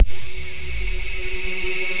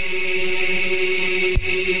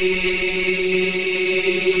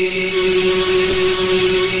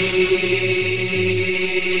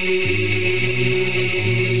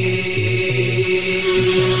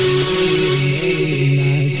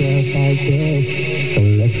like this. So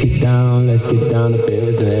let's get down to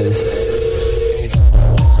business.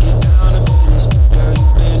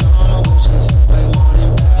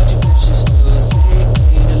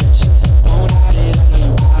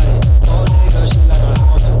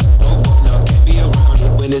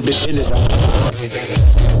 This bitch in this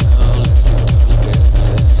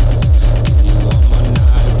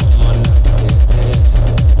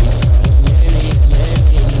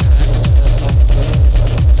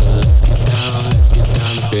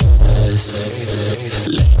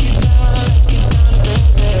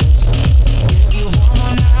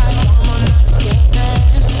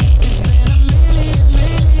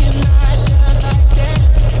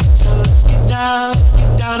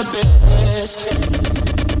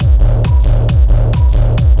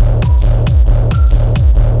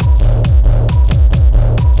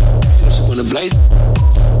blaze.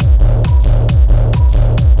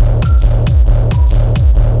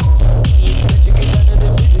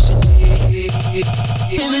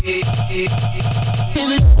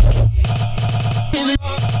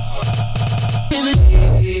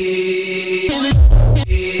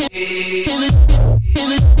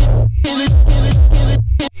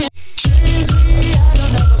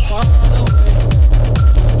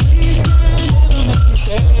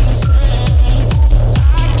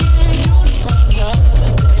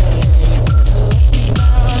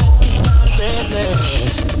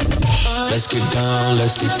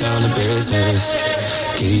 Let's get down to business.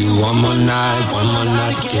 Give you one more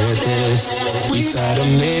night to get this. We've had a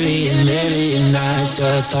million nights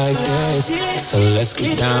just like this. So let's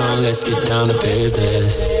get down to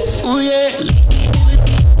business. Ooh yeah.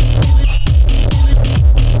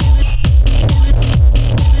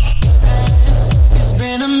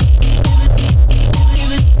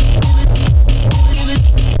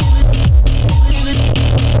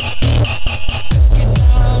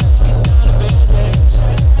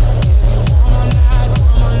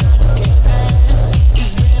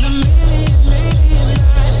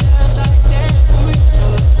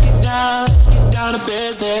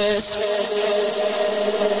 Business.